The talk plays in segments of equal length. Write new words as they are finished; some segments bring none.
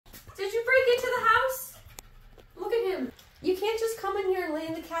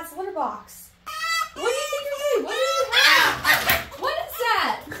cat's litter box. What do you think you're doing? What do you have? What is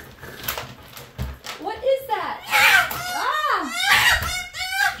that? What is that? Ah!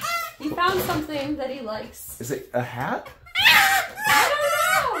 He found something that he likes. Is it a hat? I don't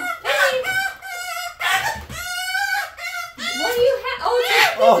know. Hey. What do you have?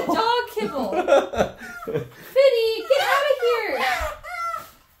 Oh, it's a dog kibble. Finny, get out of here.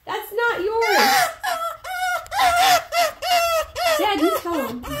 That's not yours. Dad, you tell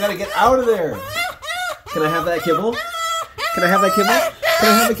him. You gotta get out of there. Can I have that kibble? Can I have that kibble? Can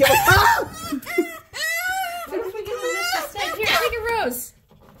I have the kibble? Ah! What if we give him this instead? Here, take a rose.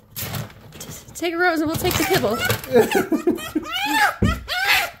 Take a rose and we'll take the kibble.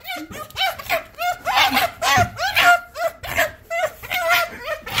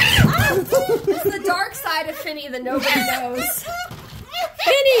 It's the dark side of Finny that nobody knows.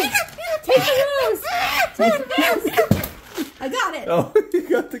 Finny, take the rose. Take the rose. I got it. Oh, you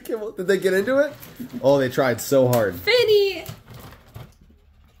got the kibble. Did they get into it? Oh, they tried so hard. Finny,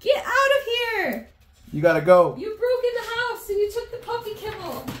 get out of here. You gotta go. You broke in the house and you took the puppy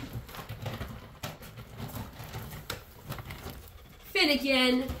kibble.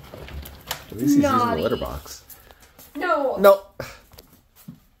 Finnegan. At least he's using the Naughty. litter box. No. No.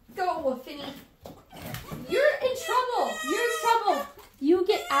 Go, Finny. You're in trouble. You're in trouble. You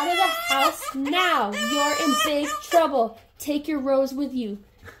get out of the house now. You're in big trouble. Take your rose with you.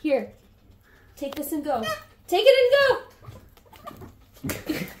 Here. Take this and go. Take it and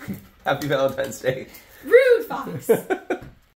go. Happy Valentine's Day. Rude fox.